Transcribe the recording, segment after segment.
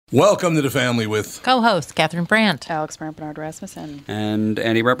Welcome to the family with co-host Catherine Brandt, Alex Brandt Bernard Rasmussen, and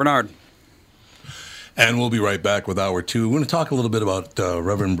Andy Brandt Bernard. And we'll be right back with Hour 2. We're going to talk a little bit about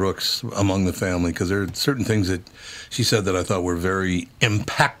Reverend Brooks among the family, because there are certain things that she said that I thought were very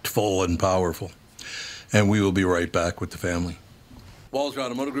impactful and powerful. And we will be right back with the family. Walser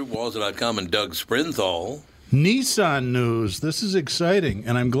Automotive Group, Walser.com, and Doug Sprinthal. Nissan news. This is exciting,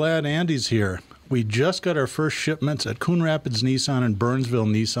 and I'm glad Andy's here. We just got our first shipments at Coon Rapids Nissan and Burnsville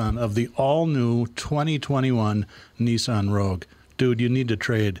Nissan of the all-new 2021 Nissan Rogue. Dude, you need to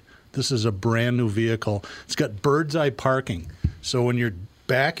trade. This is a brand-new vehicle. It's got bird's-eye parking. So when you're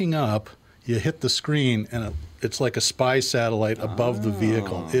backing up, you hit the screen, and it's like a spy satellite above the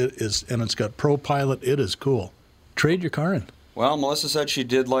vehicle. It is, and it's got ProPilot. It is cool. Trade your car in. Well, Melissa said she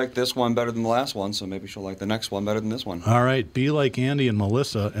did like this one better than the last one, so maybe she'll like the next one better than this one. All right, be like Andy and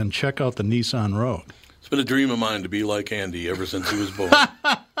Melissa and check out the Nissan Rogue. It's been a dream of mine to be like Andy ever since he was born.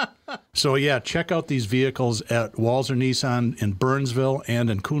 So, yeah, check out these vehicles at Walser Nissan in Burnsville and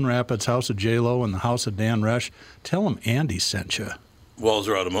in Coon Rapids, House of J-Lo and the House of Dan Resch. Tell them Andy sent you.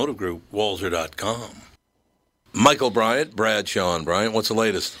 Walser Automotive Group, Walser.com. Michael Bryant, Bradshaw and Bryant, what's the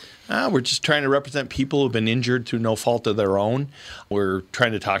latest? We're just trying to represent people who've been injured through no fault of their own. We're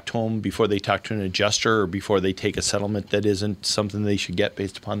trying to talk to them before they talk to an adjuster or before they take a settlement that isn't something they should get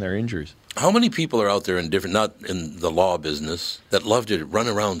based upon their injuries. How many people are out there in different, not in the law business, that love to run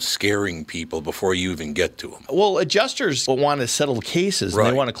around scaring people before you even get to them? Well, adjusters want to settle cases and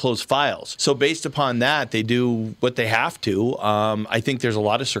Right. they want to close files. So based upon that, they do what they have to. I think there's a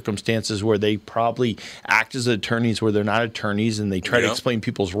lot of circumstances where they probably act as attorneys where they're not attorneys, and they try to explain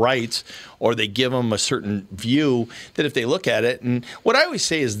people's rights, or they give them a certain view that if they look at it. And what I always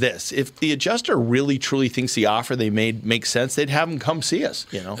say is this: if the adjuster really truly thinks the offer they made makes sense, they'd have them come see us.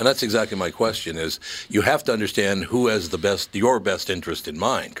 And that's exactly my question is, you have to understand who has your best interest in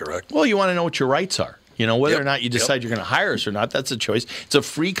mind, correct? Well, you want to know what your rights are. Whether or not you decide you're going to hire us or not, that's a choice. It's a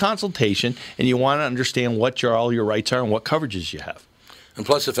free consultation, and you want to understand what all your rights are and what coverages you have. And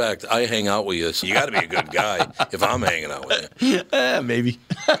plus the fact I hang out with you, so you got to be a good guy if I'm hanging out with you. Maybe.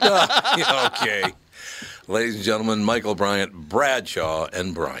 Okay. Ladies and gentlemen, Michael Bryant, Bradshaw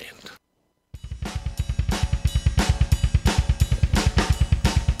and Bryant.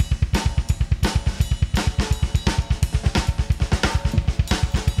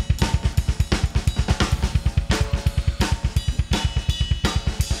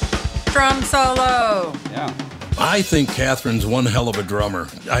 drum solo. Yeah. I think Catherine's one hell of a drummer.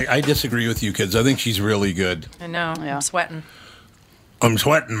 I disagree with you kids. I think she's really good. I know. Yeah. I'm sweating. I'm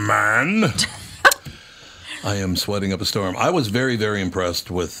sweating, man. I am sweating up a storm. I was very, very impressed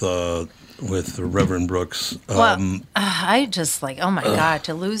with Reverend Brooks. I just oh my God,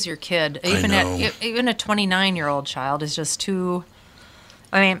 to lose your kid, even know. even a 29-year-old child is just too.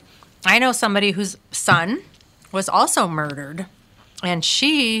 I mean, I know somebody whose son was also murdered, and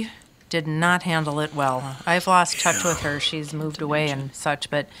she did not handle it well. I've lost touch with her. She's moved away and such,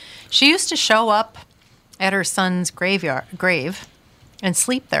 but she used to show up at her son's grave and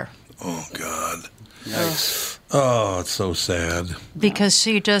sleep there. Oh, God. Yikes. Oh, it's so sad. Because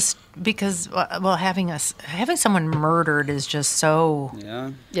having someone murdered is just so.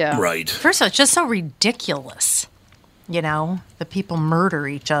 Yeah. Yeah. Right. First of all, it's just so ridiculous. The people murder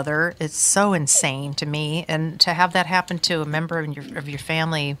each other. It's so insane to me, and to have that happen to a member of your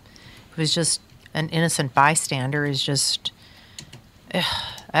family who's just an innocent bystander is just. I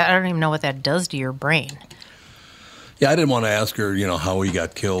don't even know what that does to your brain. Yeah, I didn't want to ask her, how he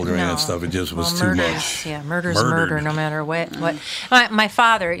got killed or any of that stuff. It just was too much. Yeah, murder's murder, no matter what. My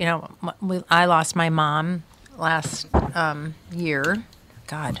father, I lost my mom last year.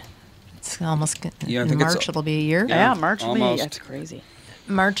 God, it's almost in March. It'll be a year. Yeah, March will be. Almost. That's crazy.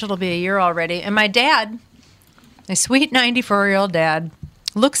 March it'll be a year already. And my dad, my sweet 94-year-old dad,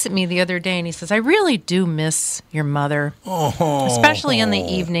 looks at me the other day and he says, "I really do miss your mother, especially in the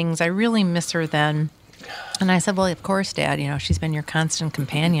evenings. I really miss her then." And I said, "Well, of course, Dad. She's been your constant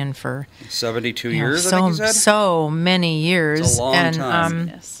companion for 72 years, I think you said? So many years." It's a long time.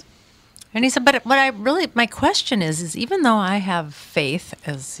 Yes. And he said, "But my question is even though I have faith,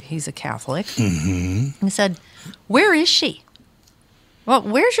 as he's a Catholic, he said, where is she? Well,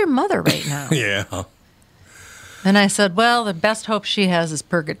 where's your mother right now?" Yeah. And I said, "Well, the best hope she has is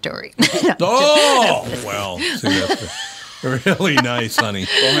purgatory." Oh, well. See, that's really nice, honey.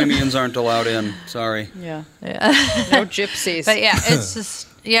 Bohemians aren't allowed in. Sorry. Yeah. No gypsies. But yeah, it's just,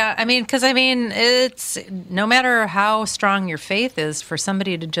 it's no matter how strong your faith is, for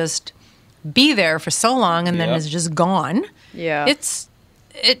somebody to just be there for so long and then Yep. is just gone. Yeah. It's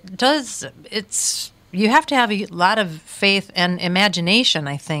you have to have a lot of faith and imagination,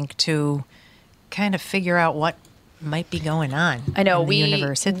 I think, to kind of figure out what might be going on. I know, in the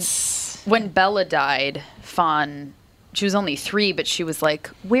universe. It's When Bella died, Fawn, she was only 3, but she was like,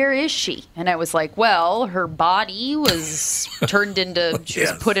 "Where is she?" And I was like, "Well, her body was turned into, she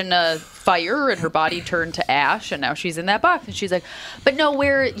was put in a fire and her body turned to ash and now she's in that box." And she's like, "But no,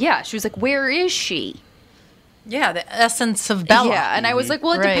 where, yeah." She was like, "Where is she?" yeah, the essence of Bella. Yeah, and I was like,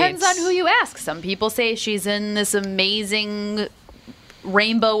 well, it Right. depends on who you ask. Some people say she's in this amazing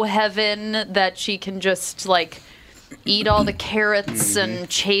rainbow heaven that she can just like eat all the carrots and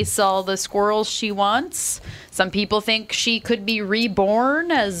chase all the squirrels she wants. Some people think she could be reborn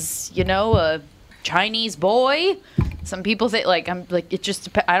as, you know, a Chinese boy. Some people think I'm like it just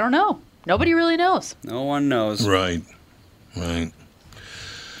I don't know. Nobody really knows. No one knows. Right.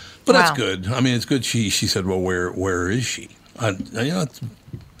 But that's Wow. good. I mean, it's good. She said, "Well, where is she?" It's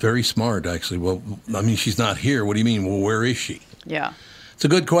very smart, actually. Well, I mean, she's not here. What do you mean? Well, where is she? Yeah. It's a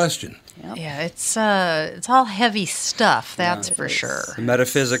good question. Yeah, it's all heavy stuff, that's for sure. The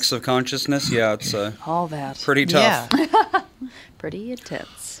metaphysics of consciousness, yeah, it's All that. pretty tough. Yeah. Pretty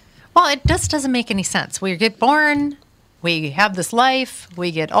intense. Well, it just doesn't make any sense. We get born, we have this life, we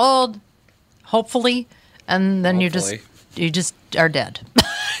get old, hopefully, and then Hopefully. you just are dead.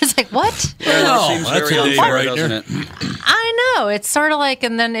 It's like, what? Yeah, that No, seems that's very a day unfair, right doesn't there. it? I know. It's sort of like,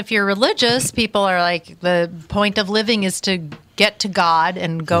 and then if you're religious, people are like, the point of living is to get to God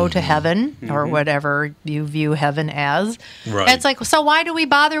and go to heaven or whatever you view heaven as. Right. And it's like, so why do we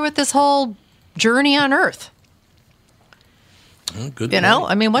bother with this whole journey on earth? Oh, good. You know,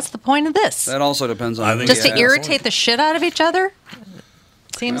 point. I mean, what's the point of this? That also depends on I who think you Just to ask. irritate the shit out of each other?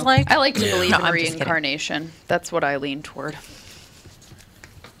 Seems like. I like to Yeah. believe No, in I'm just kidding. reincarnation. That's what I lean toward.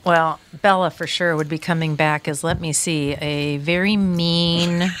 Well, Bella for sure would be coming back as, let me see, a very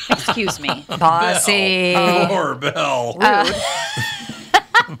mean, Excuse me. bossy. Poor Belle.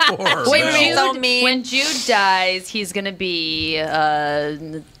 Poor When Belle. Jude- So Jude, mean. when Jude dies, he's going to be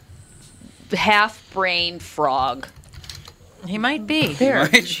half-brain frog. He might be. There.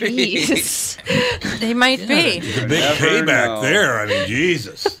 Might be. Jeez. He might be. The big Never payback know. there. I mean,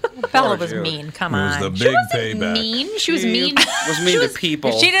 Jesus. Bella was Jude. mean. Come It was on. the big payback. Mean. She was mean. Was mean to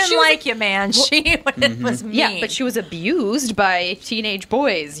people. If she didn't like you, man, she was mean. Yeah, but she was abused by teenage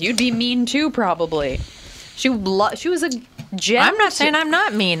boys. You'd be mean too, probably. She was a gem. I'm not to- saying I'm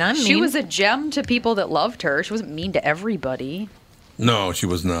not mean. I'm mean. She was a gem to people that loved her. She wasn't mean to everybody. No, she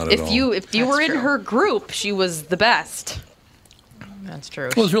was not at all. If you That's were in true. her group, she was the best. That's true.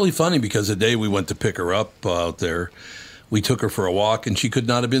 Well, it was really funny because the day we went to pick her up out there, we took her for a walk, and she could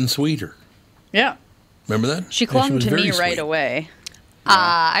not have been sweeter. Yeah. Remember that? She Yeah, clung was to me very right sweet. away.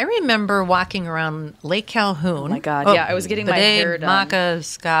 I remember walking around Lake Calhoun. Oh my God, yeah, I was getting my hair done.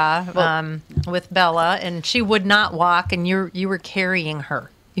 Makaska, with Bella, and she would not walk, and you were carrying her.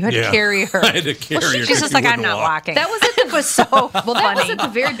 You had Yeah. to carry her. I had to carry her. She's 'cause just she like, I'm wouldn't not walk. walking. That was at It was so Well, that was funny. at the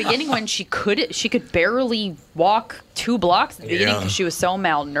very beginning when she could barely walk 2 blocks at the beginning Yeah. because she was so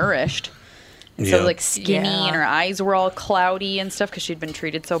malnourished. And Yeah. so like skinny Yeah. and her eyes were all cloudy and stuff because she'd been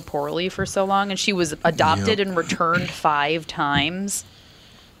treated so poorly for so long. And she was adopted and returned 5 times.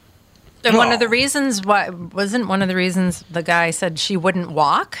 And one Oh. of the reasons wasn't one of the reasons the guy said she wouldn't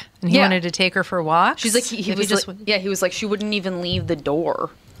walk, and he Yeah. wanted to take her for walks. She's like, he was like, she wouldn't even leave the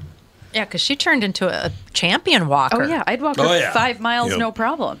door. yeah, because she turned into a champion walker. Oh yeah, I'd walk Oh, her yeah. 5 miles, Yep. no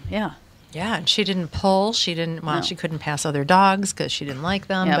problem. Yeah. Yeah, and she didn't pull. She didn't. Well, No. she couldn't pass other dogs because she didn't like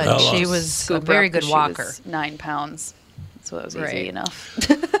them. Yeah, but Bella. she was a Scoop her very up good 'cause she walker. was 9 pounds. So that was easy Right. enough.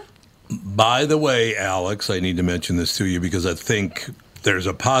 By the way, Alex, I need to mention this to you because I think there's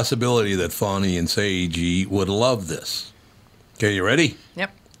a possibility that Fawny and Seiji would love this. Okay, you ready?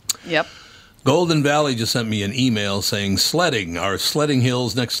 Yep. Yep. Golden Valley just sent me an email saying sledding. Our sledding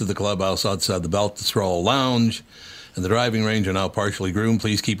hills next to the clubhouse outside the Baltusrol Lounge and the driving range are now partially groomed.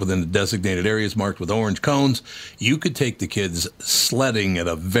 Please keep within the designated areas marked with orange cones. You could take the kids sledding at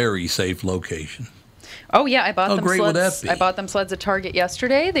a very safe location. Oh yeah, I bought How them great would sleds. that be? I bought them sleds at Target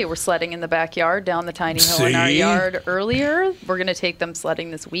yesterday. They were sledding in the backyard down the tiny hill in our See? yard earlier. We're gonna take them sledding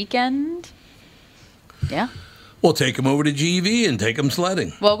this weekend. Yeah. Well, take them over to GV and take them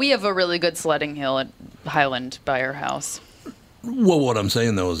sledding. Well, we have a really good sledding hill at Highland by our house. Well, what I'm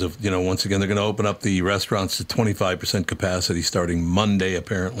saying, though, is if, once again, they're going to open up the restaurants to 25% capacity starting Monday,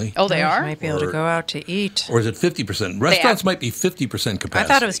 apparently. Oh, they You are? might be able to go out to eat. Or is it 50%? Restaurants might be 50% I capacity.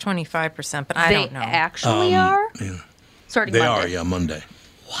 thought it was 25%, but I They don't know. actually are? yeah. Starting They Monday. are, yeah, Monday.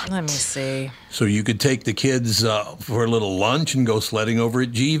 Let me see. So you could take the kids for a little lunch and go sledding over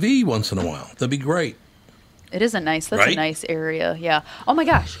at GV once in a while. That'd be great. It is that's Right? a nice area. Yeah. Oh my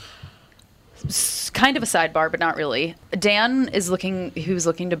gosh. kind of a sidebar, but not really. Dan he was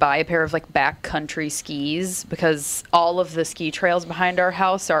looking to buy a pair of like backcountry skis because all of the ski trails behind our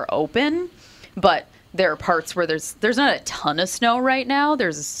house are open, but there are parts where there's not a ton of snow right now.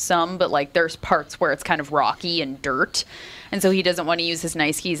 There's some, but like there's parts where it's kind of rocky and dirt. And so he doesn't want to use his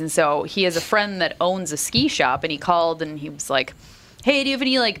nice skis. And so he has a friend that owns a ski shop, and he called and he was like, hey, do you have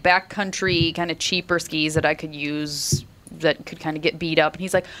any like backcountry kind of cheaper skis that I could use that could kind of get beat up? And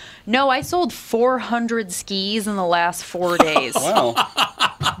he's like, no, I sold 400 skis in the last 4 days. Wow.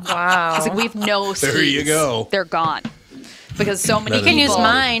 Wow. He's like, we have no skis. There you go. They're gone. Because so many You can use people-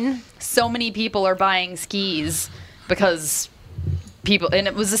 mine. So many people are buying skis because people, and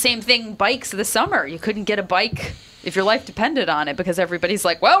it was the same thing bikes this summer. You couldn't get a bike if your life depended on it because everybody's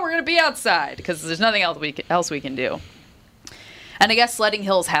like, well, we're going to be outside because there's nothing else we can do. And I guess sledding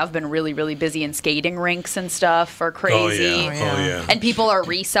hills have been really, really busy, and skating rinks and stuff are crazy. Oh, yeah. And people are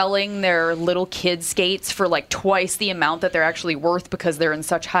reselling their little kid skates for like twice the amount that they're actually worth because they're in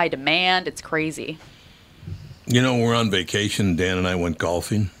such high demand. It's crazy. You know, we're on vacation. Dan and I went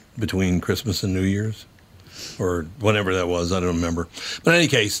golfing between Christmas and New Year's, or whenever that was. I don't remember. But in any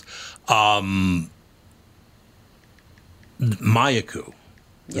case, Mayaku,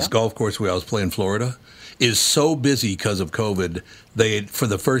 this golf course where I was playing Florida, is so busy because of COVID. They, for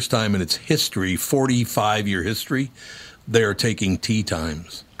the first time in its history, 45-year history, they are taking tee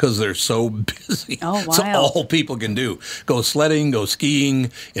times because they're so busy. Oh, So wow. all people can do, go sledding, go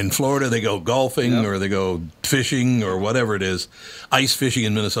skiing. In Florida, they go golfing or they go fishing or whatever it is. Ice fishing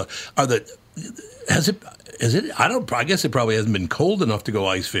in Minnesota. I guess it probably hasn't been cold enough to go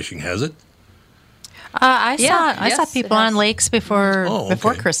ice fishing, has it? I Yes, saw it people has. on lakes before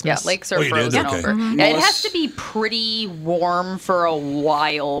okay. Christmas. Yeah, lakes are Oh, you did? frozen Okay. over. Mm-hmm. Yeah, it has to be pretty warm for a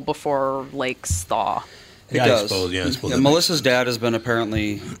while before lakes thaw. It Yeah, I does. suppose, yeah, I suppose Yeah, that Melissa's dad has been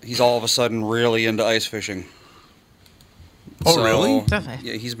he's all of a sudden really into ice fishing. Oh, really?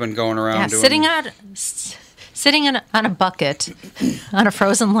 Yeah, he's been going around Yeah, doing... sitting on a bucket on a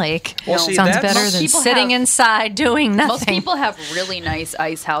frozen lake Well, see, sounds that's- better most than people sitting have- inside doing nothing. Most people have really nice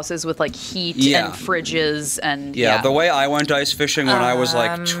ice houses with like heat Yeah. and fridges and Yeah, the way I went ice fishing when I was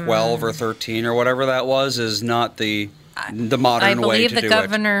like 12 or 13 or whatever that was is not the modern I way believe to the do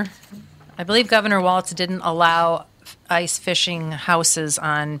governor. I believe Governor Walz didn't allow ice fishing houses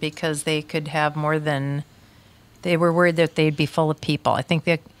on because they could have more than. They were worried that they'd be full of people. I think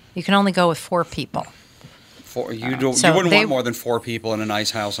that you can only go with 4 people. You So wouldn't they- want more than 4 people in a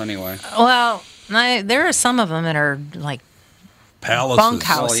nice house anyway. Well, there are some of them that are like Palaces. bunk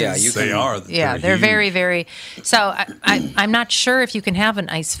houses. Well, yeah, you They can- are. Yeah, they're huge. very, very. So I'm not sure if you can have an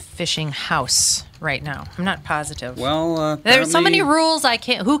ice fishing house right now. I'm not positive. Well, There's so many apparently- rules. I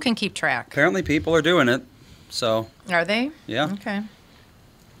can't. Who can keep track? Apparently, people are doing it. So, Are they? yeah. Okay.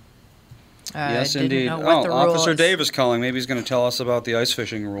 Yes, I didn't indeed. know what the rule Officer is. Dave is calling. Maybe he's going to tell us about the ice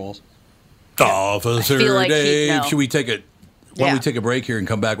fishing rules. Officer I feel like he'd Dave. know. Should we take a? Why don't Yeah. we take a break here and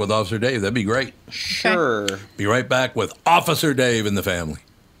come back with Officer Dave? That'd be great. Sure. Be right back with Officer Dave and the family.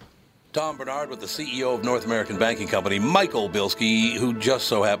 Tom Bernard with the CEO of North American Banking Company, Michael Bilski, who just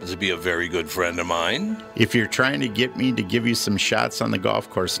so happens to be a very good friend of mine. If you're trying to get me to give you some shots on the golf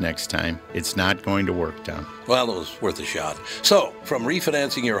course next time, it's not going to work, Tom. Well, it was worth a shot. So, from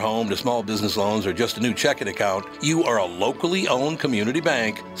refinancing your home to small business loans or just a new checking account, you are a locally owned community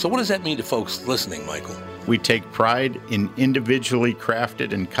bank. So what does that mean to folks listening, Michael? We take pride in individually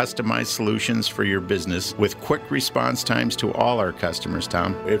crafted and customized solutions for your business with quick response times to all our customers,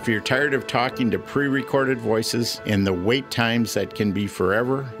 Tom. If you're tired of talking to pre-recorded voices and the wait times that can be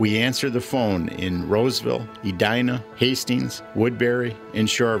forever, we answer the phone in Roseville, Edina, Hastings, Woodbury, and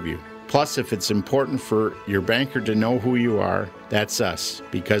Shoreview. Plus, if it's important for your banker to know who you are, that's us,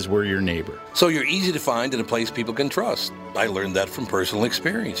 because we're your neighbor. So you're easy to find and a place people can trust. I learned that from personal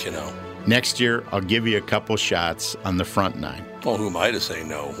experience, you know. Next year, I'll give you a couple shots on the front nine. Well, who am I to say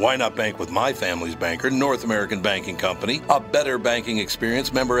no? Why not bank with my family's banker, North American Banking Company, a better banking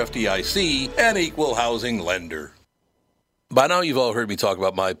experience, member FDIC, and equal housing lender. By now, you've all heard me talk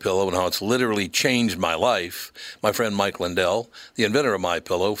about MyPillow and how it's literally changed my life. My friend Mike Lindell, the inventor of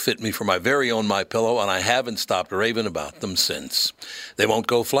MyPillow, fit me for my very own MyPillow, and I haven't stopped raving about them since. They won't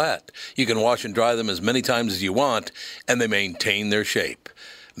go flat. You can wash and dry them as many times as you want, and they maintain their shape.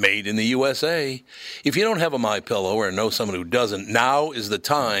 Made in the USA. If you don't have a MyPillow or know someone who doesn't, now is the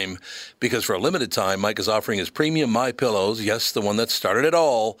time, because for a limited time, Mike is offering his premium MyPillows, yes, the one that started it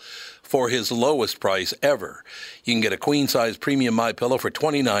all, for his lowest price ever. You can get a queen-size premium MyPillow for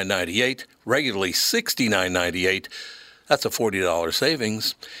 $29.98, regularly $69.98. That's a $40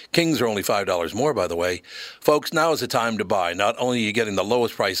 savings. Kings are only $5 more, by the way. Folks, now is the time to buy. Not only are you getting the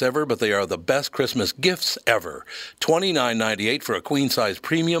lowest price ever, but they are the best Christmas gifts ever. $29.98 for a queen-size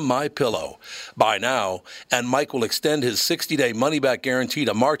premium MyPillow. Buy now, and Mike will extend his 60-day money-back guarantee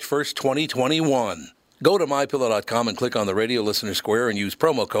to March 1st, 2021. Go to MyPillow.com and click on the radio listener square and use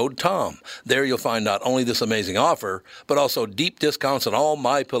promo code TOM. There you'll find not only this amazing offer, but also deep discounts on all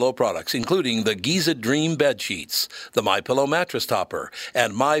MyPillow products, including the Giza Dream bed sheets, the MyPillow mattress topper,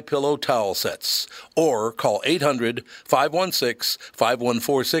 and MyPillow towel sets. Or call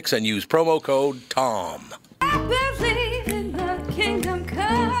 800-516-5146 and use promo code TOM. Oh,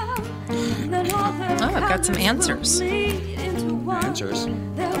 I've got some answers. Answers.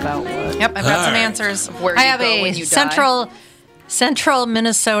 About what? Yep, I've got some answers. Where I you have go a when you die. central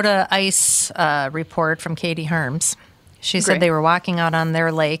Minnesota ice report from Katie Harms. She said Great. they were walking out on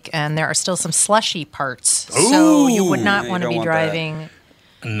their lake, and there are still some slushy parts. So you would not you want to don't be want that. driving.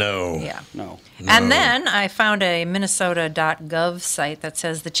 No. Yeah. No. And then I found a Minnesota.gov site that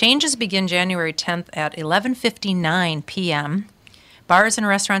says the changes begin January 10th at 11:59 p.m. Bars and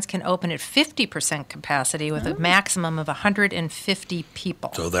restaurants can open at 50% capacity with a maximum of 150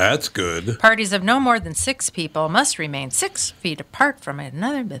 people. So that's good. Parties of no more than 6 people must remain 6 feet apart from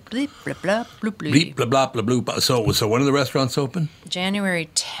another. Blah, blah, blah, blah, blah, blah. Bleep, blah, blah, blah, blah. So when are the restaurants open? January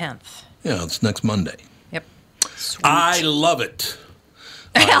 10th. Yeah, it's next Monday. Yep. I love it.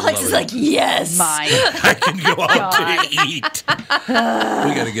 Alex love is it. like, yes. My I can go out to eat.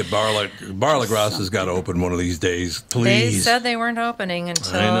 We got to get Bar Grass has got to open one of these days, They please. said they weren't opening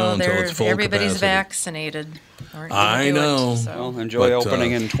until, I know, until it's full everybody's capacity. vaccinated. Aren't gonna I do it, know. so. Well, enjoy But,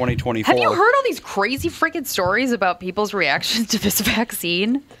 opening in 2024. Have you heard all these crazy freaking stories about people's reactions to this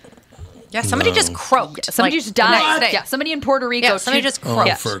vaccine? Yeah, somebody just croaked. Somebody like, just the next died. day. Yeah, somebody in Puerto Rico. Yeah, somebody just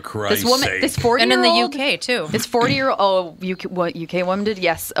croaked. Oh, for Christ's This woman, sake. this 40-year-old, And in the UK, too. This 40-year-old, what UK woman did?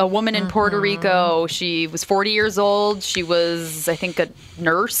 Yes, a woman in Puerto Rico. She was 40 years old. She was, I think, a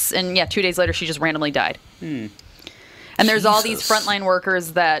nurse, and 2 days later, she just randomly died. And there's all these Jesus. frontline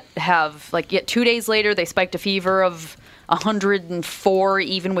workers that have, 2 days later, they spiked a fever of 104,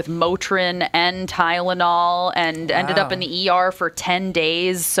 even with Motrin and Tylenol, and ended up in the ER for 10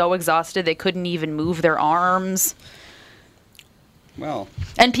 days, so exhausted they couldn't even move their arms. Well,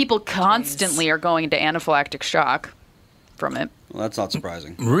 And people constantly are going into anaphylactic shock from it. that's not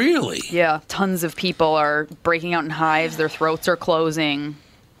surprising. Really? Yeah, tons of people are breaking out in hives. Their throats are closing.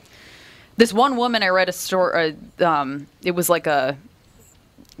 This one woman, I read a story. It was like the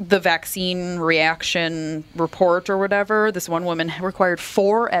vaccine reaction report or whatever. This one woman required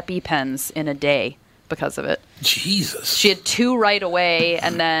 4 EpiPens in a day because of it. Jesus. She had 2 right away,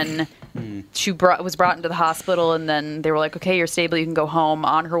 and then she was brought into the hospital, and then they were like, "Okay, you're stable. You can go home."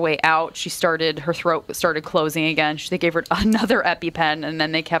 On her way out, her throat started closing again. They gave her another EpiPen, and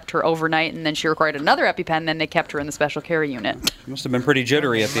then they kept her overnight, and then she required another EpiPen, and then they kept her in the special care unit. Must have been pretty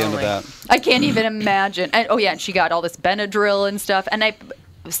jittery at the end of that. I can't even imagine. And, and she got all this Benadryl and stuff. And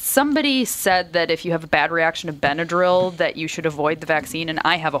somebody said that if you have a bad reaction to Benadryl, that you should avoid the vaccine. And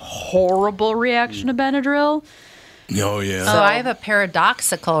I have a horrible reaction to Benadryl. Oh, yeah. So I have a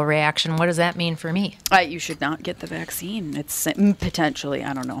paradoxical reaction. What does that mean for me? You should not get the vaccine. It's potentially,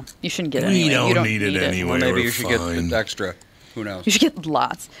 I don't know. You shouldn't get it We anyway. don't You don't need it anyway. Well, maybe We're you should fine. get extra. Who knows? You should get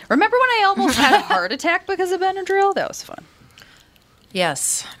lots. Remember when I almost had a heart attack because of Benadryl? That was fun.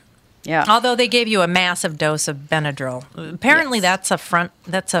 Yes. Yeah. Although they gave you a massive dose of Benadryl. Apparently that's a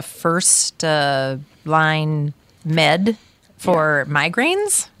first line med for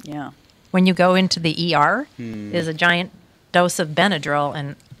migraines. Yeah. When you go into the ER, is a giant dose of Benadryl,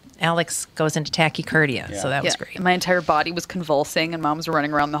 and Alex goes into tachycardia. So that was great. My entire body was convulsing, and Mom was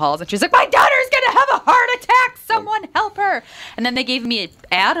running around the halls, and she's like, "My daughter's gonna have a heart attack! Someone help her!" And then they gave me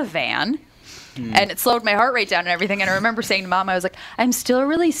Ativan, and it slowed my heart rate down and everything. And I remember saying to Mom, I was like, "I'm still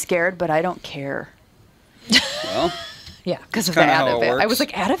really scared, but I don't care." Well, Yeah, because of the kinda how it Ativan. I works. was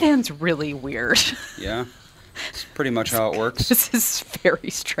like, Ativan's really weird. yeah. It's pretty much how it works. This is very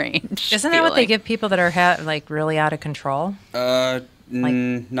strange. Isn't that what they feeling. give people that are really out of control?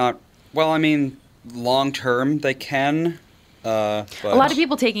 Not well. I mean, long term they can. But A lot of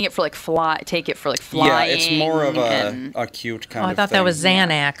people taking it for take it for flying. Yeah, it's more of a and- acute kind Oh, I of thing. That was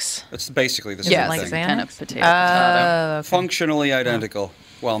Xanax. It's basically the Is same it like thing. Xanax? kind of potato. Functionally identical.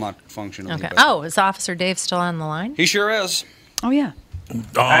 Well, not functionally. Okay. But Oh, is Officer Dave still on the line? he sure is. Oh yeah.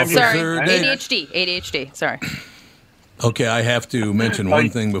 Officer Sorry, Dave. ADHD. Sorry. Okay, I have to mention one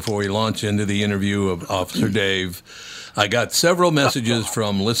thing before we launch into the interview of Officer Dave. I got several messages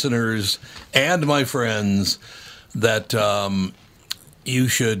from listeners and my friends that you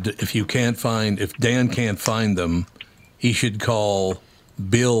should, if Dan can't find them, he should call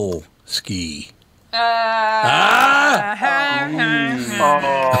Bill Ski. There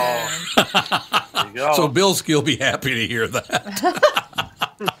you go. So Bill Ski will be happy to hear that.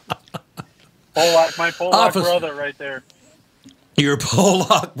 My Pollock Office- brother right there. Your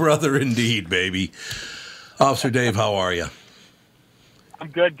Pollock brother indeed, baby. Officer Dave, how are you? I'm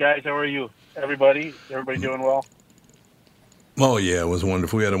good, guys. How are you? Everybody doing well? Oh yeah, it was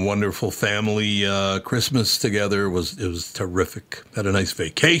wonderful. We had a wonderful family Christmas together. It was terrific. Had a nice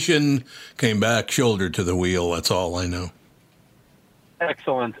vacation. Came back, shoulder to the wheel. That's all I know.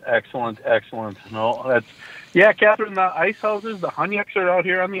 Excellent. No, Catherine. The ice houses, the Hunyucks are out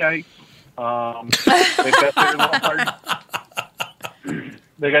here on the ice.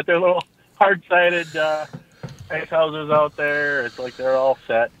 They got their little hard-sided ice houses out there. It's like they're all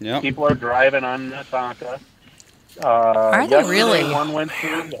set. Yep. People are driving on Minnetonka. Are they really? One went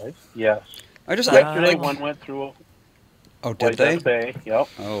through. Yes. Yesterday one went through. Oh, did they? Bay. Yep.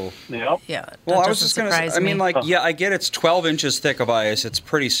 Oh. Yep. Yeah. Well, that I was doesn't just going to say, surprise I mean, me. I get it's 12 inches thick of ice. It's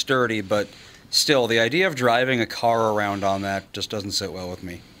pretty sturdy, but still, the idea of driving a car around on that just doesn't sit well with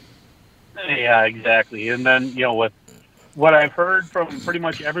me. Yeah, exactly. And then, with what I've heard from pretty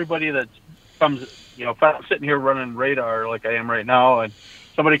much everybody that comes, if I'm sitting here running radar like I am right now, and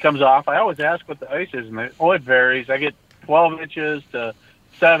somebody comes off, I always ask what the ice is, and it varies. I get 12 inches to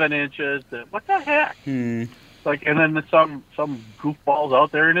 7 inches to, what the heck? Like, and then some goofballs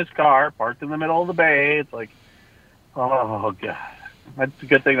out there in his car, parked in the middle of the bay. It's like, oh, God. That's a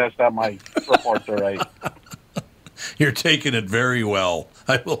good thing that's not my reports are right. You're taking it very well,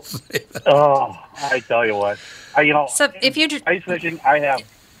 I will say that. Oh, I tell you what. So if you ice fishing, I have.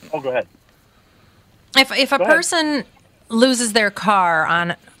 Oh, go ahead. if a Go ahead. person loses their car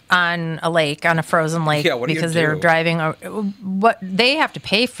on a lake, on a frozen lake, Yeah, what do you because they're do? driving, what they have to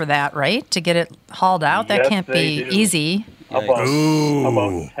pay for that, right? To get it hauled out, that Yes, can't they be do. easy. About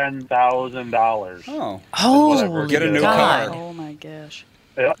Ooh. $10,000. Oh. Oh, Get a new God. car. Oh my gosh.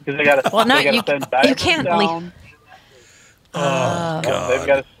 Yeah, because they got to. Well, no, they gotta you- send you divers can't down. leave- They've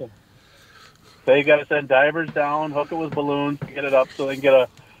got to. They got to send divers down, hook it with balloons to get it up, so they can get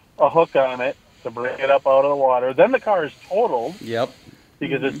a hook on it to bring it up out of the water. Then the car is totaled Yep.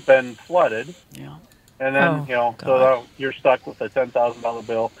 because it's been flooded. Yeah. And then, Oh, so God. now you're stuck with a $10,000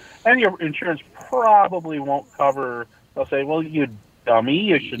 bill. And your insurance probably won't cover. They'll say, well, you dummy,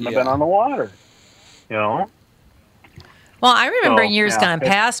 you shouldn't have been on the water. Well, I remember So, years yeah, gone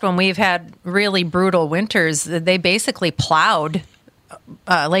it's- past when we've had really brutal winters. They basically plowed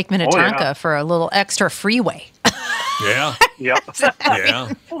Lake Minnetonka for a little extra freeway. Yeah, Yep.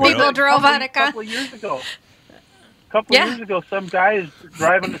 yeah. People drove on a car. couple of years ago. Years ago, some guy is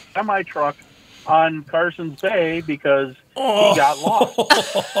driving a semi truck on Carson's Bay because he got lost.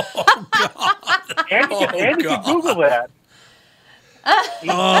 And you can Google that.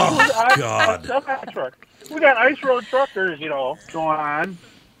 God. Semi-truck. We got ice road truckers, going on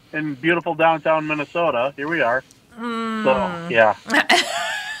in beautiful downtown Minnesota. Here we are. So, yeah.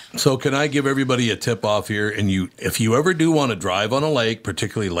 So can I give everybody a tip off here? And if you ever do want to drive on a lake,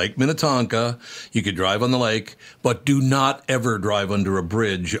 particularly Lake Minnetonka, you could drive on the lake, but do not ever drive under a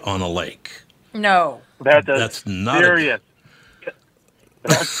bridge on a lake. No. That's not serious.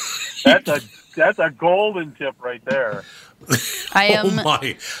 That's a golden tip right there. I am Oh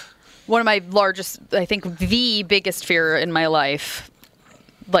my! one of my largest, I think the biggest fear in my life,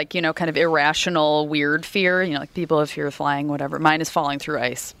 like, kind of irrational, weird fear, like people have fear of flying, whatever. Mine is falling through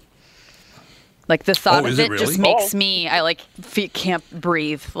ice. Like the thought is of it it just really? makes me, I can't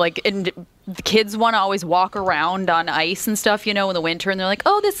breathe. Like, and the kids want to always walk around on ice and stuff, in the winter, and they're like,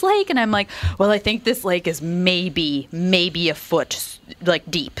 oh, this lake. And I'm like, well, I think this lake is maybe a foot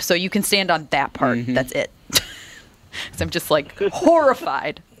deep. So you can stand on that part. That's it. So I'm just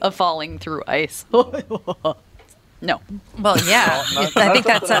horrified of falling through ice. No. Well, yeah. I think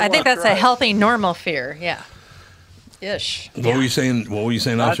that's a healthy, normal fear. Yeah. Ish. What were you saying? What were you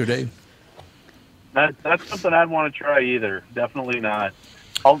saying, Officer Dave? That's something I'd want to try either. Definitely not.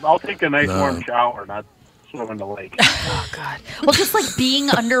 I'll take a nice warm shower, not swim in the lake. Oh, God. Well, just being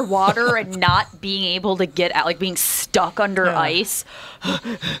underwater and not being able to get out, being stuck under ice.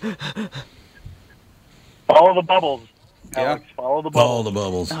 Follow the bubbles. Yeah. Alex, follow the bubbles. All the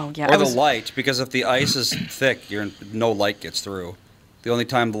bubbles. Oh, yeah. Or the light, because if the ice is thick, no light gets through. The only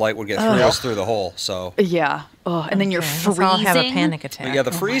time the light would get through is through the hole. So Yeah. Oh, and then you're Okay, freezing. let's all have a panic but attack. yeah,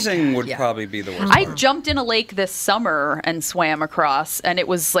 the freezing would Yeah. probably be the worst. I part. jumped in a lake this summer and swam across, and it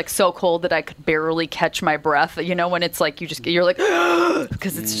was so cold that I could barely catch my breath. When it's you're like,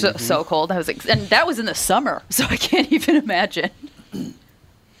 because it's so cold. I was like, and that was in the summer, so I can't even imagine.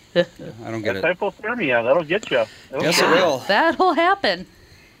 I don't get it. Hypothermia, that'll get you. Yes, it will. That'll happen.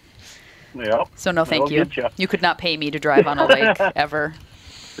 Yeah. So no, thank That'll you. get ya. You could not pay me to drive on a lake ever.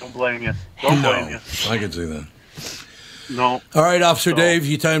 Don't blame you. Don't blame you. I can see that. No. All right, Officer Dave,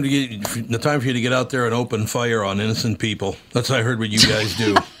 time for you to get out there and open fire on innocent people. That's what I heard what you guys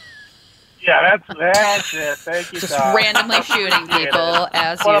do. Yeah, that's it. Thank you, Just Tom. randomly shooting people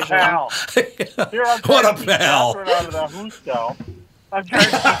as What a usual. pal. Here I'm What trying a to keep pal. Catherine out of the Hooskow. I'm trying to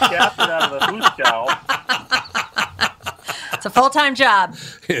keep Catherine out of the Hooskow, It's a full-time job.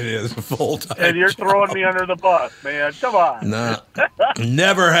 It is a full-time and you're job. throwing me under the bus, man. Come on. Nah,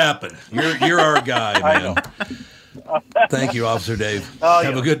 never happened. You're our guy, I man. Thank you, Officer Dave. Oh,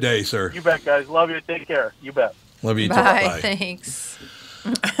 Have yeah. a good day, sir. You bet, guys. Love you. Take care. You bet. Love you too. Bye. Bye. Thanks.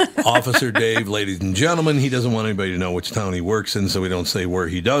 Officer Dave, ladies and gentlemen, he doesn't want anybody to know which town he works in, so we don't say where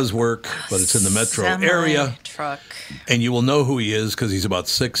he does work, but it's in the metro area. Truck. And you will know who he is because he's about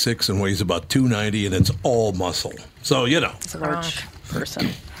 6'6" and weighs about 290, and it's all muscle. So, you know. He's a large person.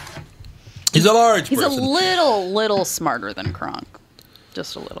 He's a large He's person. a little smarter than Kronk.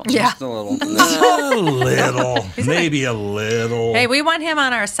 Just a little. Yeah. Just a little. A little. Maybe a little. Hey, we want him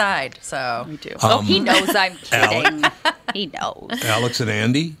on our side, so. We do. He knows I'm kidding. He knows. Alex and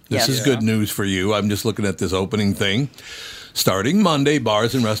Andy, this Yes. is good news for you. I'm just looking at this opening thing. Starting Monday,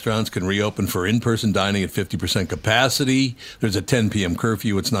 bars and restaurants can reopen for in-person dining at 50% capacity. There's a 10 p.m.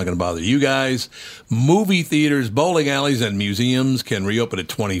 curfew. It's not going to bother you guys. Movie theaters, bowling alleys, and museums can reopen at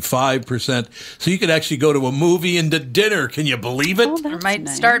 25%. So you could actually go to a movie and to dinner. Can you believe it? Or might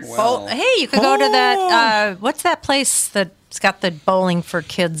start Well. Hey, you could go to that. What's that place that's got the bowling for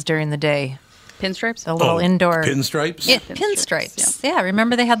kids during the day? Pinstripes? The little indoor. Pinstripes? Yeah, Pinstripes, pinstripes. Yeah,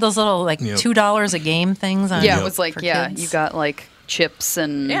 remember they had those little like Yep. $2 a game things on. Yeah, Yep. it was like, for yeah, kids. you got like chips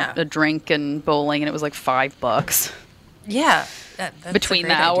and Yeah. a drink and bowling, and it was like $5 Yeah. That's a between the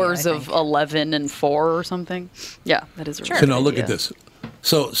great idea, hours I of think. 11 and 4 or something. Yeah, that is a really So now good look idea. at this.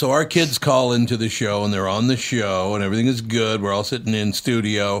 So our kids call into the show and they're on the show and everything is good. We're all sitting in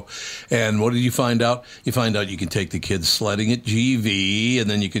studio. And what did you find out? You find out you can take the kids sledding at GV and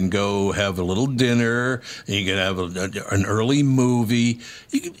then you can go have a little dinner and you can have an early movie.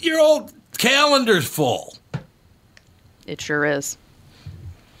 Your old calendar's full. It sure is.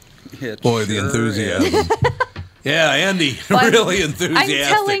 It Boy, the sure enthusiasm. Yeah, Andy. But Really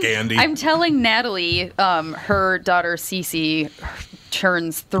enthusiastic, Andy. I'm telling Natalie, her daughter Cece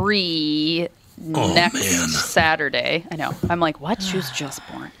turns 3 next man. Saturday. I know. I'm like, what? She was just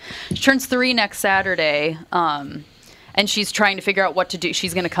born. She turns 3 next Saturday. And she's trying to figure out what to do.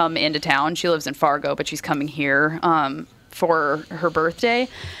 She's going to come into town. She lives in Fargo, but she's coming here for her birthday.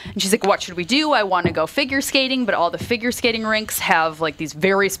 And she's like, what should we do? I want to go figure skating, but all the figure skating rinks have like these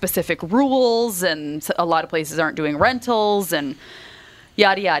very specific rules, and a lot of places aren't doing rentals and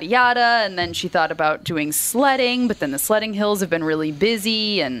yada, yada, yada. And then she thought about doing sledding, but then the sledding hills have been really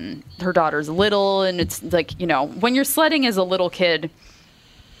busy and her daughter's little. And it's like, you know, when you're sledding as a little kid,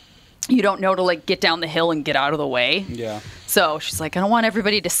 you don't know to like get down the hill and get out of the way. Yeah. So she's like, I don't want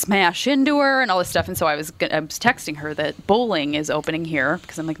everybody to smash into her and all this stuff. And so I was texting her that bowling is opening here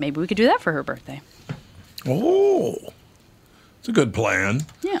because I'm like, maybe we could do that for her birthday. Oh, it's a good plan.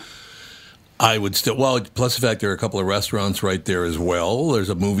 Yeah. I would still, well, plus the fact there are a couple of restaurants right there as well. There's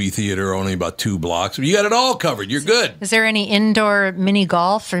a movie theater only about 2 blocks. You got it all covered. You're good. Is there any indoor mini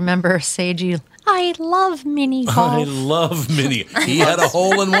golf? Remember, Seiji? I love mini golf. I love mini. He had a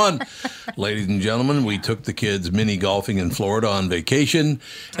hole in one. Ladies and gentlemen, we took the kids mini golfing in Florida on vacation,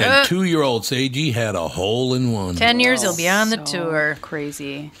 and 2-year-old Seiji had a hole in one. 10 years, he'll be on the So tour.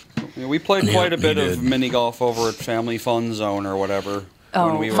 Crazy. Yeah, we played Yeah, quite a he bit did. of mini golf over at Family Fun Zone or whatever. Oh,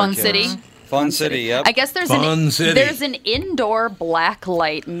 when we were Fun kids. City? Fun City, yep. I guess there's Fun City. there's an indoor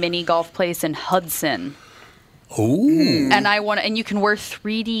blacklight mini golf place in Hudson. Ooh. And you can wear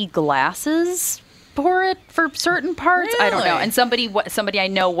 3D glasses for it for certain parts. I don't know. Really? And somebody I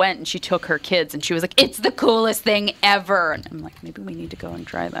know went and she took her kids and she was like, "It's the coolest thing ever." And I'm like, maybe we need to go and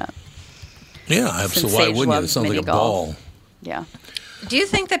try that. Yeah, absolutely. Since Why Sage wouldn't you? It loves sounds like a mini golf. ball. Yeah. Do you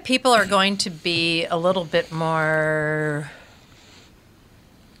think that people are going to be a little bit more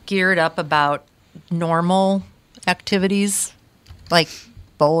geared up about normal activities like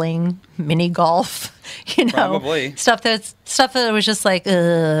bowling, mini golf, you know, Probably. stuff that was just like, all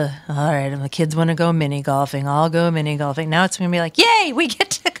right, the kids want to go mini golfing, I'll go mini golfing. Now it's going to be like, yay, we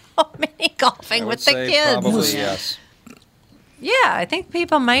get to go mini golfing I would with the say kids. probably yes. Yeah, I think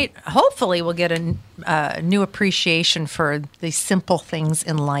people hopefully will get a new appreciation for the simple things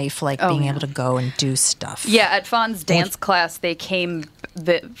in life, like being able to go and do stuff. Yeah, at Fawn's dance class,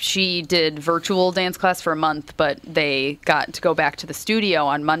 she did virtual dance class for a month, but they got to go back to the studio.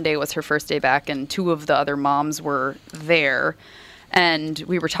 On Monday was her first day back, and 2 of the other moms were there. And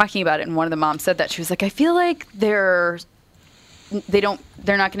we were talking about it, and one of the moms said that. She was like, I feel like they're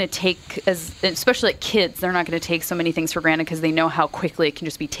not going to take, especially like kids, they're not going to take so many things for granted because they know how quickly it can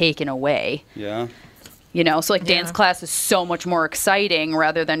just be taken away. Yeah. You know, so like dance class is so much more exciting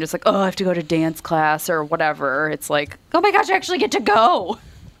rather than just like, oh, I have to go to dance class or whatever. It's like, oh my gosh, I actually get to go.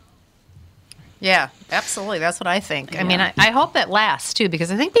 Yeah, absolutely. That's what I think. I mean, I hope that lasts too,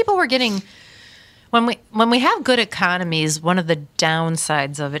 because I think people were getting, when we have good economies, one of the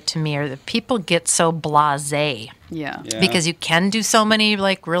downsides of it to me are that people get so blasé. Yeah. Because you can do so many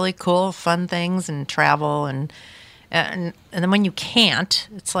like really cool, fun things and travel and then when you can't,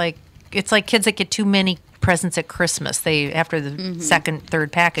 it's like kids that get too many presents at Christmas. They after the second,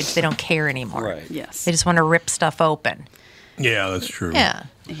 third package, they don't care anymore. Right. Yes. They just want to rip stuff open. Yeah, that's true. Yeah.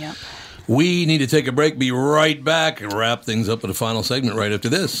 Yep. We need to take a break, be right back, and wrap things up with the final segment right after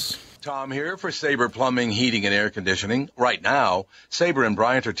this. Tom here for Sabre Plumbing, Heating, and Air Conditioning. Right now, Sabre and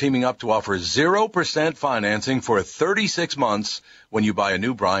Bryant are teaming up to offer 0% financing for 36 months when you buy a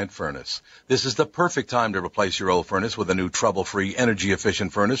new Bryant furnace. This is the perfect time to replace your old furnace with a new trouble-free,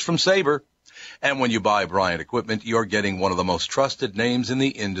 energy-efficient furnace from Sabre. And when you buy Bryant equipment, you're getting one of the most trusted names in the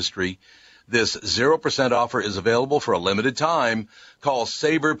industry. This 0% offer is available for a limited time. Call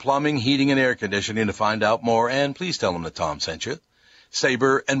Sabre Plumbing, Heating, and Air Conditioning to find out more, and please tell them that Tom sent you.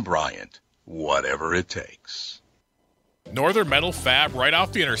 Sabre and Bryant, whatever it takes. Northern Metal Fab, right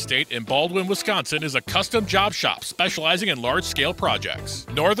off the interstate in Baldwin, Wisconsin, is a custom job shop specializing in large-scale projects.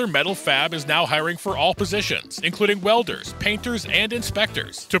 Northern Metal Fab is now hiring for all positions, including welders, painters, and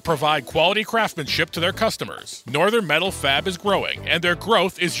inspectors, to provide quality craftsmanship to their customers. Northern Metal Fab is growing, and their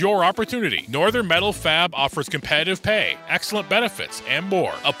growth is your opportunity. Northern Metal Fab offers competitive pay, excellent benefits, and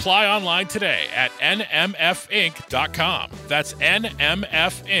more. Apply online today at nmfinc.com. That's nmfinc.com.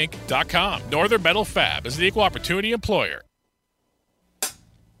 Northern Metal Fab is an equal opportunity employer.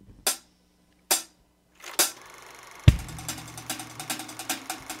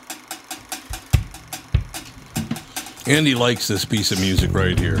 Andy likes this piece of music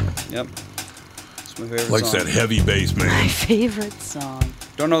right here. Yep. It's my favorite Likes song. that heavy bass, man. My favorite song.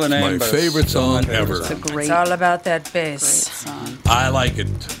 Don't know the name, my but favorite it's still my song favorite ever. song. It's a great, It's all about that great bass. song. I like it.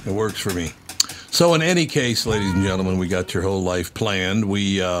 It works for me. So in any case, ladies and gentlemen, we got your whole life planned.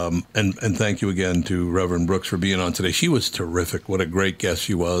 We and thank you again to Reverend Brooks for being on today. She was terrific. What a great guest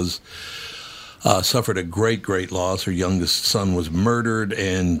she was. Suffered a great loss. Her youngest son was murdered,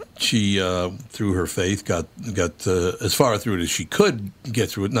 and she, through her faith, got as far through it as she could get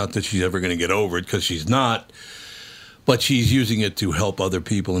through it. Not that she's ever going to get over it, because she's not. But she's using it to help other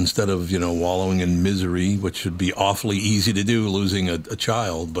people instead of, wallowing in misery, which should be awfully easy to do, losing a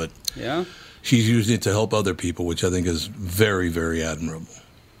child. But Yeah. she's using it to help other people, which I think is very, very admirable.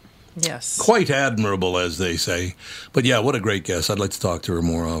 Yes. Quite admirable, as they say. But yeah, what a great guest. I'd like to talk to her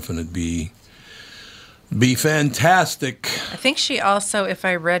more often. It'd be fantastic. I think she also, if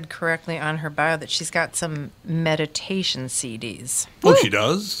I read correctly on her bio, that she's got some meditation CDs. Oh, she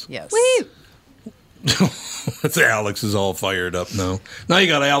does? Yes. That's Alex is all fired up now. Now you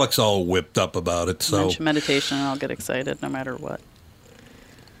got Alex all whipped up about it. So, Mention meditation, and I'll get excited no matter what.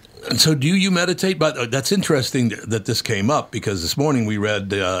 and so do you meditate? But that's interesting that this came up, because this morning we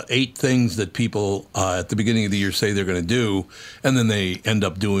read 8 things that people at the beginning of the year say they're going to do, and then they end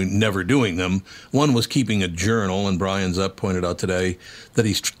up never doing them. One was keeping a journal, and Brian's pointed out today that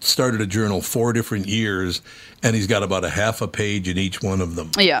he's started a journal 4 different years, and he's got about a half a page in each one of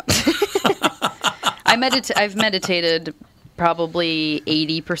them. Yeah. I've meditated probably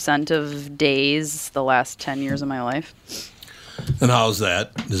 80% of days the last 10 years of my life. And how's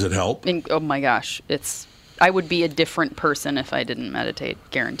that? Does it help? Oh my gosh, I would be a different person if I didn't meditate,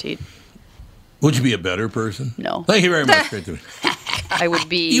 guaranteed. Would you be a better person? No. Thank you very much. Great to I would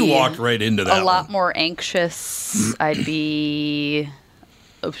be You walked right into that a lot one. more anxious. I'd be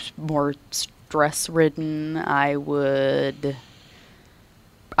more stress-ridden. I don't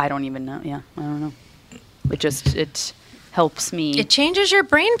even know. Yeah, I don't know. It helps me. It changes your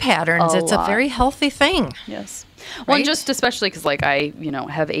brain patterns. It's lot. a very healthy thing. Yes. Well, Right? and just especially because, like, I,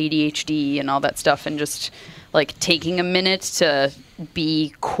 have ADHD and all that stuff, and just, like, taking a minute to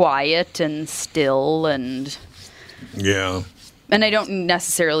be quiet and still and, Yeah. and I don't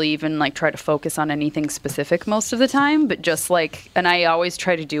necessarily even like try to focus on anything specific most of the time, but just like, and I always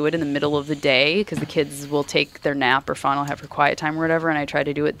try to do it in the middle of the day because the kids will take their nap or Fawn will have her quiet time or whatever, and I try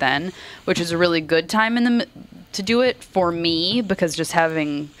to do it then, which is a really good time to do it for me, because just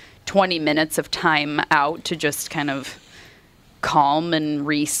having 20 minutes of time out to just kind of calm and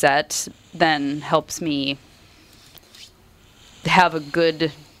reset then helps me have a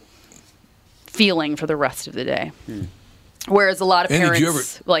good feeling for the rest of the day. Whereas a lot of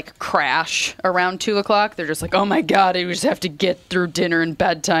parents like crash around 2 o'clock. They're just like, oh my God, I just have to get through dinner and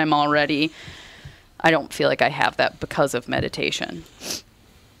bedtime already. I don't feel like I have that because of meditation.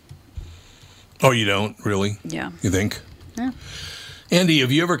 Oh, you don't really? Yeah. You think? Yeah. Andy,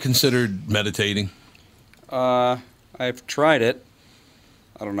 have you ever considered meditating? I've tried it.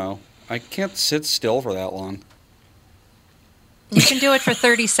 I don't know. I can't sit still for that long. You can do it for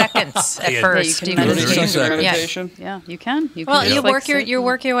 30 seconds at first. Yeah, you can do 30 seconds. Meditation? Yeah, you can. Well, just, you like,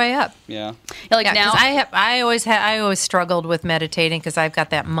 work your way up. Yeah. Yeah, like Yeah, now 'cause I always struggled with meditating because I've got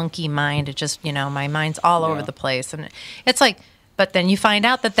that monkey mind. It just, my mind's all over the place, and it's like, but then you find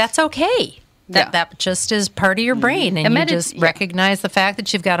out that that's okay. That just is part of your brain, and you just recognize the fact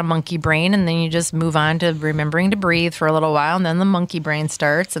that you've got a monkey brain, and then you just move on to remembering to breathe for a little while, and then the monkey brain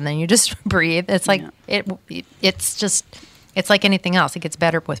starts, and then you just breathe. It's like it's like anything else. It gets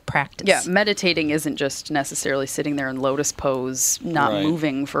better with practice. Yeah, meditating isn't just necessarily sitting there in lotus pose, not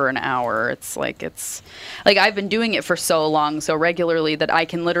moving for an hour. It's like I've been doing it for so long, so regularly that I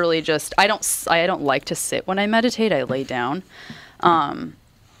can literally just I don't like to sit when I meditate. I lay down.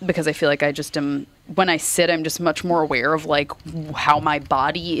 Because I feel like I just am, when I sit, I'm just much more aware of like how my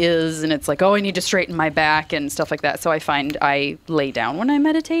body is, and it's like, oh, I need to straighten my back and stuff like that. So I find I lay down when I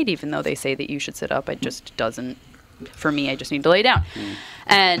meditate, even though they say that you should sit up. It just doesn't, for me, I just need to lay down.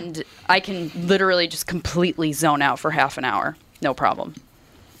 And I can literally just completely zone out for half an hour, no problem.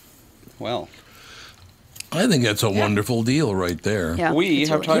 Well, I think that's a wonderful deal right there. Yeah, we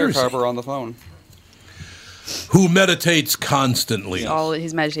have Tire Carver on the phone. Who meditates constantly.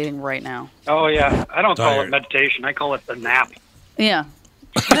 He's meditating right now. Oh, yeah. I don't call it meditation. I call it the nap. Yeah.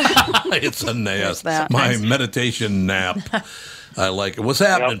 It's a nap. My meditation nap. I like it. What's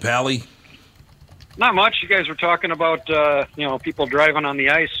happening, Pally? Not much. You guys were talking about, people driving on the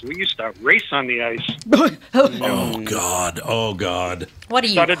ice. We used to race on the ice. Oh, God. Oh, God. What are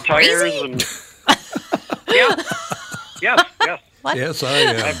you, studded tires and... Yeah. Yes. What? Yes, I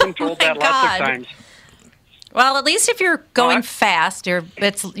am. I've been told that lots of times. Well, at least if you're going fast, you're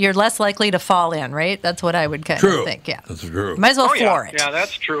less likely to fall in, right? That's what I would kind of think. Yeah, that's true. Might as well floor it. Yeah,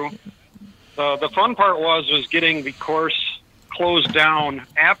 that's true. The fun part was getting the course closed down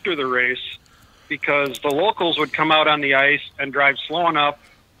after the race, because the locals would come out on the ice and drive slow enough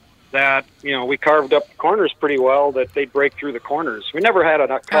that we carved up the corners pretty well that they'd break through the corners. We never had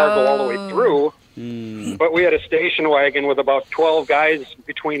a car go all the way through, but we had a station wagon with about 12 guys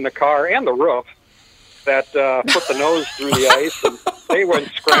between the car and the roof that put the nose through the ice, and they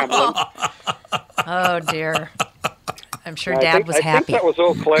went scrambling. Oh, dear. I'm sure Dad was happy. I think that was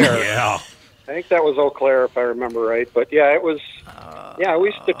Eau Claire. Yeah. I think that was Eau Claire, if I remember right. But, yeah, it was... we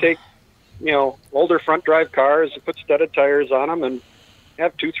used to take, older front drive cars and put studded tires on them and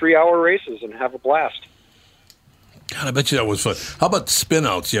have 2-3 hour races and have a blast. God, I bet you that was fun. How about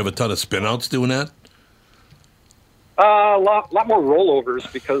spin-outs? You have a ton of spin-outs doing that? A lot more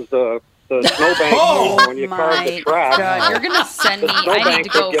rollovers, because the snowbank, when you carve the track, God, you're going to send me. I need to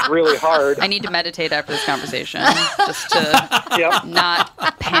go. Get really hard. I need to meditate after this conversation, just to not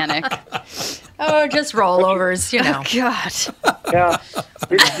panic. Oh, just rollovers, Oh, God. Yeah,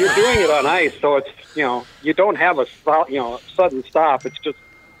 you're doing it on ice, so it's you don't have a sudden stop. It's just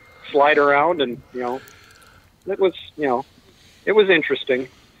slide around, and it was interesting.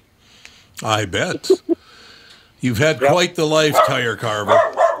 I bet. You've had quite the life, Tire Carver.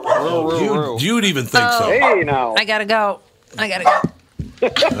 You'd even think so. Hey, now. I gotta go. Okay.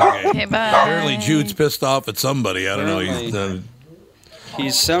 Okay, bye. Apparently, Jude's pissed off at somebody. I don't know.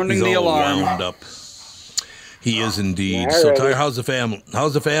 He's sounding he's the all alarm. wound up. He is indeed. All So, right. Tire, how's the family?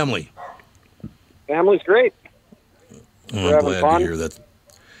 How's the family? Family's great. Oh, I'm glad to hear that.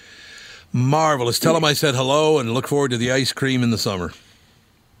 Marvelous. Tell him I said hello and look forward to the ice cream in the summer.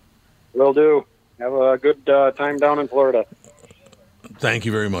 Will do. Have a good time down in Florida. Thank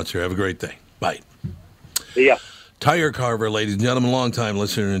you very much, sir. Have a great day. Bye. See ya. Tire Carver, ladies and gentlemen, long-time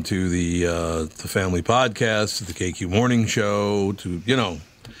listener to the Family Podcast, the KQ Morning Show, to, you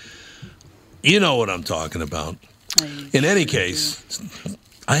know what I'm talking about. In any case,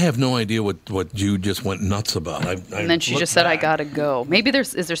 I have no idea what Jude just went nuts about. And then she just said, "I gotta go." Maybe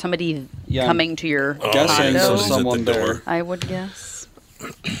is there somebody coming to your guessing condo? someone there. I would guess.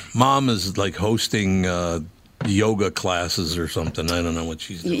 Mom is like hosting yoga classes or something. I don't know what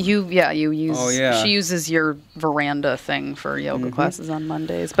she's doing. You use. Oh, yeah. She uses your veranda thing for yoga classes on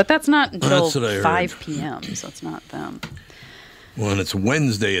Mondays, but that's not until That's what I heard. 5 p.m. So it's not them. Well, and it's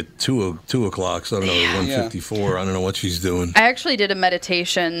Wednesday at 2 o'clock, so I don't know, 1:54. I don't know what she's doing. I actually did a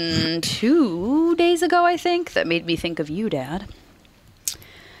meditation 2 days ago, I think, that made me think of you, Dad.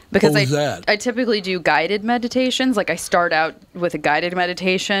 Because What was that? I typically do guided meditations. Like I start out with a guided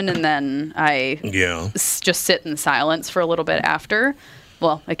meditation and then I just sit in silence for a little bit after.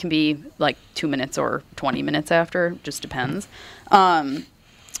 Well, it can be like 2 minutes or 20 minutes after, just depends. And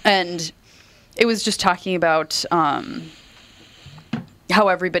it was just talking about how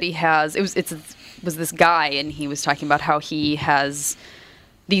everybody has. It was this guy, and he was talking about how he has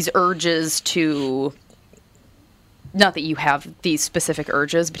these urges to. Not that you have these specific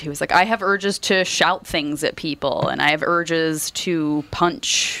urges, but he was like, I have urges to shout things at people, and I have urges to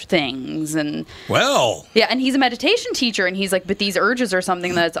punch things, and yeah, and he's a meditation teacher, and he's like, but these urges are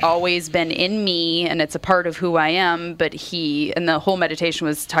something that's always been in me, and it's a part of who I am. But and the whole meditation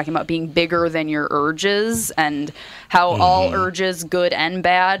was talking about being bigger than your urges, and how all urges, good and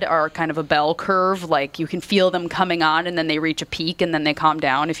bad, are kind of a bell curve. Like you can feel them coming on, and then they reach a peak, and then they calm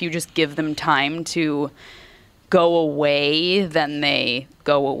down. If you just give them time to go away, then they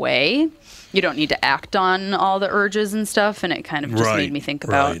go away. You don't need to act on all the urges and stuff, and it kind of just made me think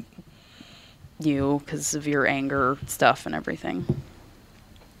about you because of your anger stuff and everything.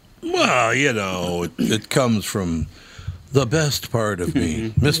 Well, it comes from the best part of me,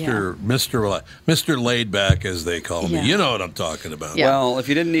 Mr. Laid Back, as they call me. You know what I'm talking about. Yeah. Well, if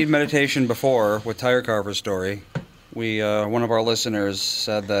you didn't need meditation before with Tire Carver's story, one of our listeners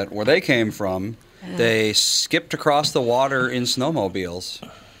said that where they came from, they skipped across the water in snowmobiles.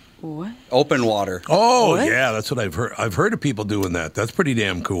 What? Open water. Oh, yeah, that's what I've heard. I've heard of people doing that. That's pretty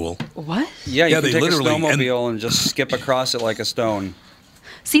damn cool. What? Yeah, you can take a snowmobile and just skip across it like a stone.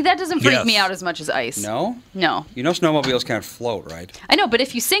 See, that doesn't freak me out as much as ice. No? No. You know snowmobiles can't float, right? I know, but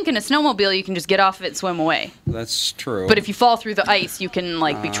if you sink in a snowmobile, you can just get off of it and swim away. That's true. But if you fall through the ice, you can,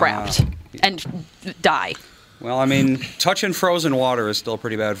 be trapped and die. Well, I mean, touching frozen water is still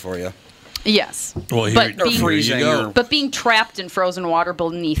pretty bad for you. Yes. Well, but being trapped in frozen water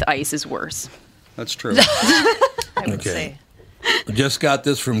beneath ice is worse. That's true. I would say. Just got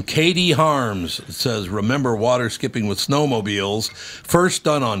this from Katie Harms. It says, remember water skipping with snowmobiles, first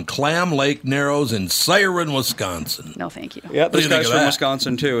done on Clam Lake Narrows in Siren, Wisconsin. No, thank you. Yeah, this guy's from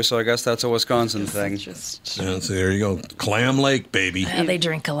Wisconsin, too, so I guess that's a Wisconsin thing. So there you go. Clam Lake, baby. They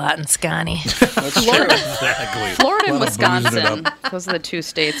drink a lot in Scotty. That's true. Exactly. Florida and Wisconsin, those are the two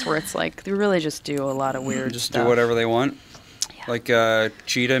states where it's like, they really just do a lot of weird stuff. Do whatever they want. Like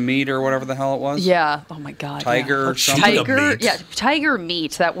cheetah meat or whatever the hell it was. Yeah. Oh my God. Tiger. Tiger. Yeah. Tiger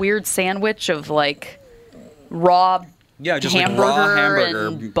meat. That weird sandwich of raw. Yeah, just hamburger, like raw hamburger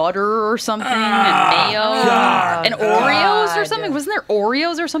and butter or something, and mayo, and Oreos or something. Wasn't there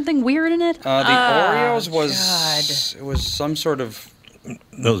Oreos or something weird in it? The Oreos was it was some sort of.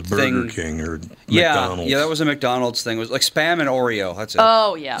 That was Burger King or McDonald's. Yeah, that was a McDonald's thing. It was like Spam and Oreo. That's it.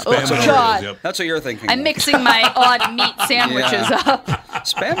 Oh, yeah. Spam and God. Oreos, yep. That's what you're thinking. I'm mixing my odd meat sandwiches up.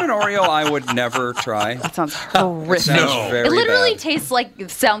 Spam and Oreo I would never try. That sounds horrific. Very it literally bad.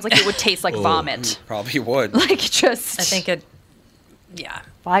 sounds like it would taste like vomit. Probably would. I think it, yeah.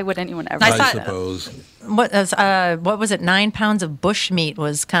 Why would anyone ever? I suppose. What was it? 9 pounds of bush meat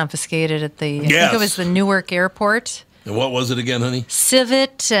was confiscated at the, I think it was the Newark airport. And what was it again, honey?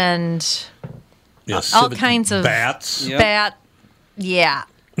 Civet and all kinds of bats. Bat, yeah.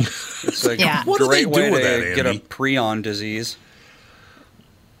 It's a What do they great do way with to that, get a Andy? prion disease.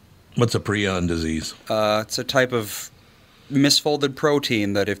 What's a prion disease? It's a type of misfolded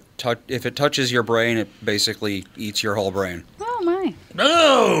protein that if it touches your brain, it basically eats your whole brain. Oh my!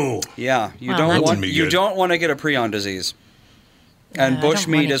 No. Yeah, you Well, don't want to get a prion disease. And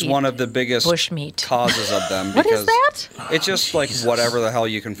bushmeat is one of the biggest causes of them. What is that? It's just like whatever the hell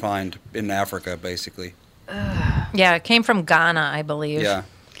you can find in Africa, basically. Yeah, it came from Ghana, I believe. Yeah.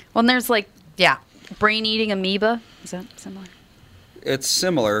 Well, and there's brain-eating amoeba. Is that similar? It's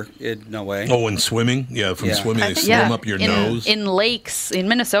similar in a way. Oh, and swimming? Yeah, from swimming, they swim up your nose. In lakes, in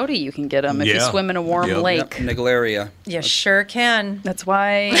Minnesota, you can get them if you swim in a warm lake. Yep. Niglaria. You sure can. That's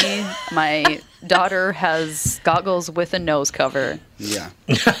why my daughter has goggles with a nose cover. Yeah.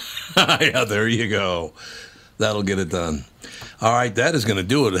 Yeah, there you go. That'll get it done. All right, that is going to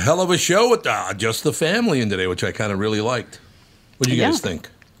do it. A hell of a show with just the family in today, which I kind of really liked. What do you guys think?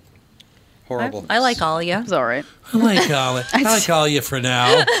 Horrible. I like all of you. It's all right. I like all you for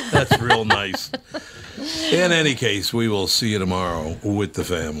now. That's real nice. In any case, we will see you tomorrow with the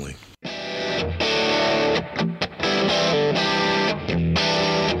family.